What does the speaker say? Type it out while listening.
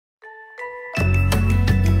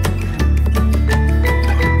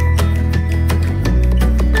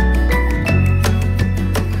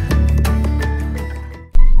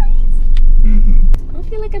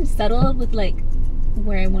settled with like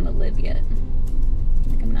where I want to live yet.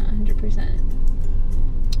 Like I'm not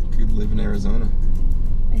 100%. Could live in Arizona.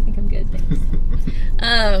 I think I'm good, thanks.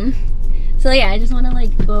 So yeah, I just want to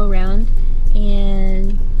like go around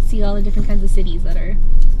and see all the different kinds of cities that are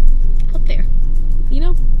out there. You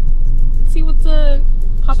know, see what's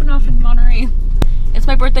popping off in Monterey. It's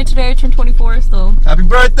my birthday today. I turned 24, so happy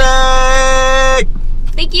birthday!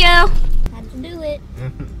 Thank you. Had to do it.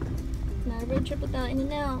 Not a road trip without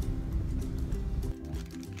In-N-Out.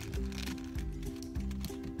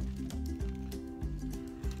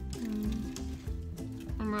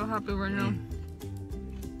 I'm real happy right now.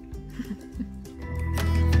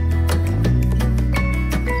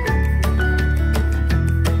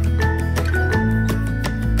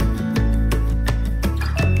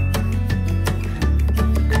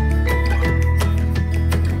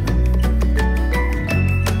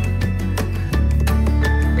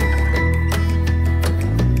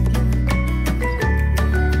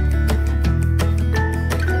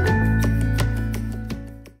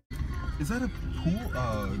 Is that a pool?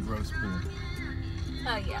 Oh, a gross pool.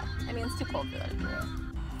 Oh yeah, I mean it's too cold for that anyway.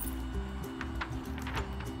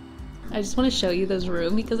 I just want to show you this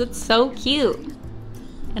room because it's so cute.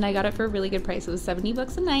 And I got it for a really good price. It was 70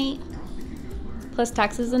 bucks a night. Plus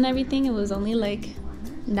taxes and everything, it was only like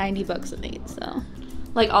 90 bucks a night. So,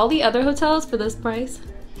 like all the other hotels for this price,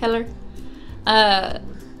 Heller,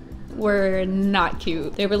 were not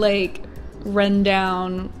cute. They were like run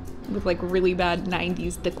down with like really bad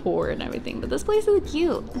 90s decor and everything, but this place is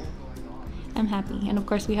cute. I'm happy. And of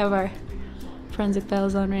course we have our Forensic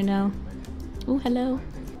Files on right now. Oh, hello.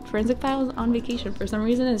 Forensic Files on vacation. For some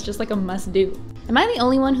reason it's just like a must do. Am I the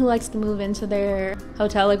only one who likes to move into their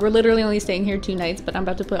hotel? Like we're literally only staying here 2 nights, but I'm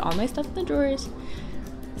about to put all my stuff in the drawers,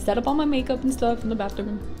 set up all my makeup and stuff in the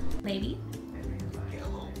bathroom. Lady,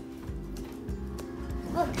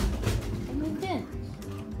 look, I moved in.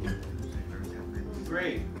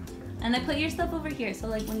 Great. And I put your stuff over here, so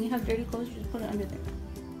like when you have dirty clothes, just put it under there.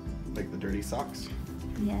 Like the dirty socks?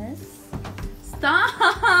 Yes. Stop!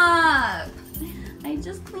 I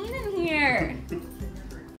just cleaned in here.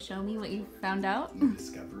 Show me what you found out.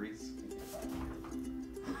 Discoveries.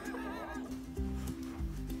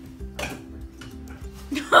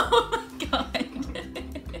 Oh my god.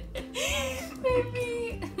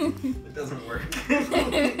 Baby. It doesn't work.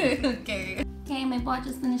 Okay. Okay, my bot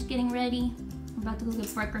just finished getting ready. We're about to go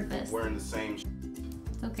get breakfast. Wearing the same.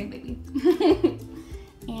 It's okay, baby.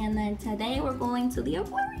 And then today we're going to the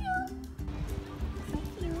aquarium. So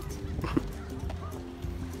cute.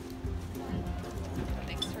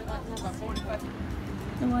 Thanks for letting us.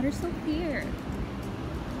 The water's so clear.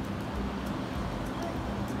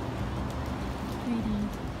 Pretty.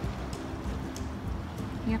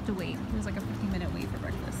 You have to wait. There's like a 15-minute wait for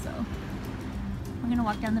breakfast, so we're gonna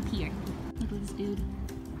walk down the pier. Look at this dude.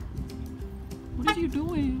 What are you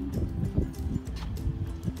doing?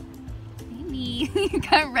 Baby, you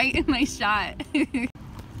got right in my shot. Ew.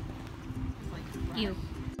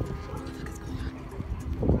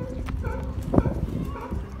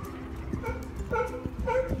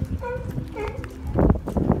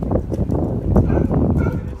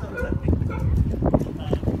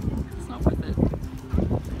 It's not worth it.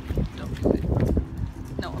 Don't do it.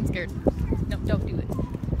 No, I'm scared. No, don't do it.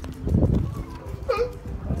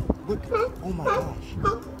 Look. Oh my gosh.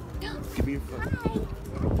 Give me your phone. Hi.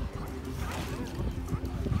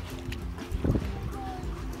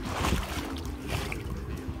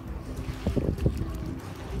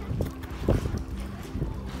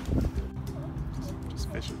 Just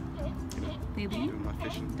fishing. Baby, Doing my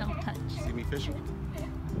fishing. don't touch. See me fishing?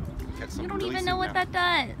 Catch something You don't really even know soon what now. that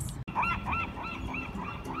does.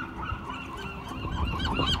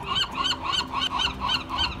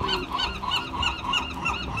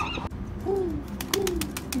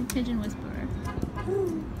 You're a pigeon whisperer.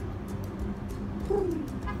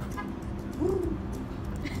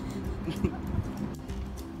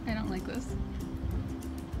 I don't like this.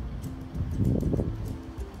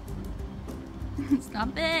 Stop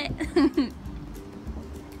it.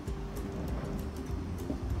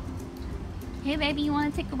 Hey baby, you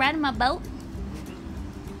want to take a ride in my boat?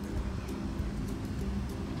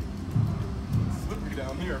 Slippery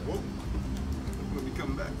down here. Whoa. I'm gonna be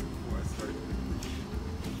coming back before I start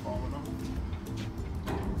falling off.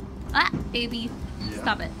 Ah, baby. Yeah.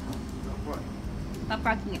 Stop it. What? Stop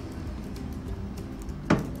rocking it.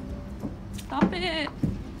 Stop it.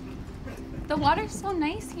 The water's so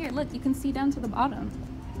nice here. Look, you can see down to the bottom.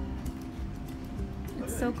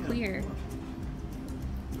 It's so clear.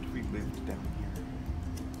 What if we lived down here?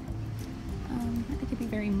 It could be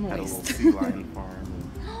very Had a little moist. sea lion farm.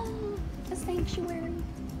 A sanctuary.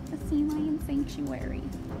 A sea lion sanctuary.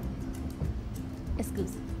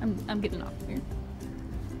 Excuse. I'm getting off here.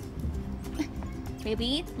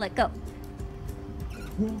 Baby, let go.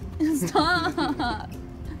 Stop.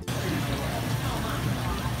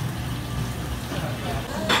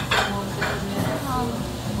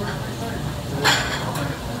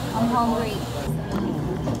 I'm hungry.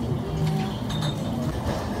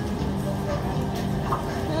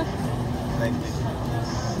 Thank you.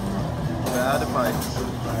 Bad if I is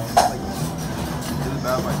it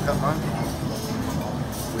bad if I cut mine?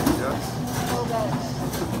 With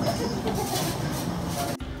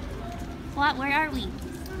What? Where are we?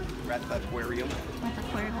 We're at the aquarium. At the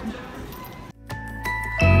aquarium.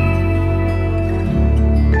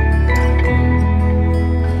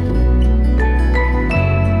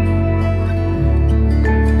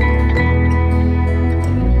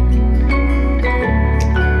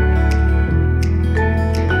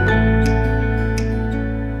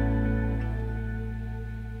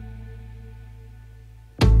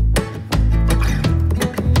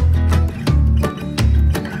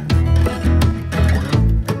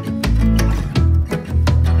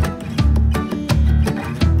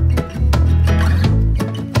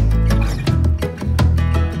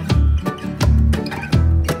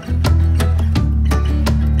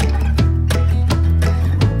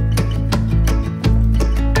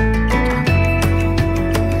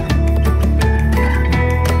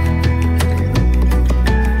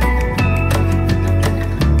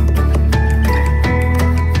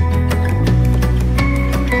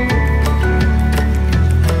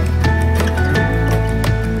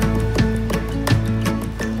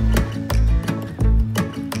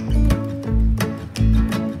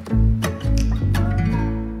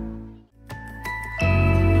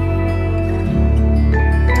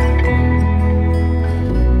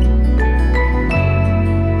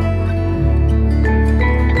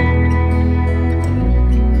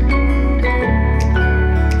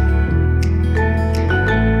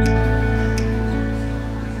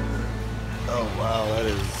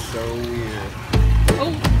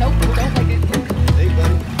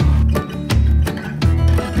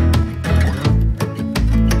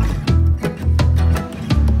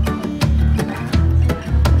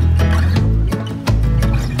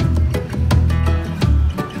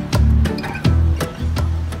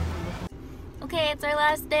 It's our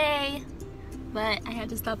last day, but I had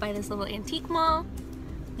to stop by this little antique mall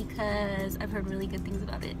because I've heard really good things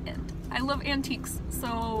about it and I love antiques,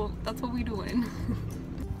 so that's what we're doing.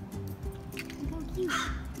 Look how cute.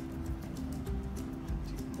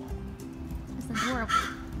 It's adorable.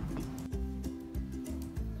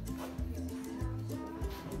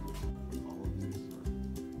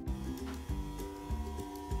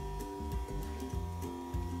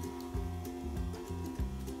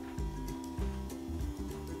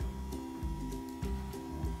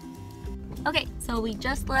 Okay, so we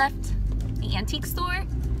just left the antique store.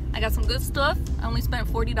 I got some good stuff. I only spent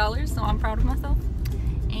 $40, so I'm proud of myself.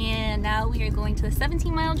 And now we are going to the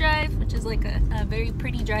 17-mile drive, which is like a very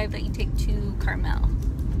pretty drive that you take to Carmel.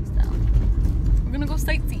 So we're gonna go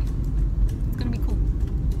sightsee. It's gonna be cool.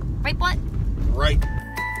 Right, Blunt? Right.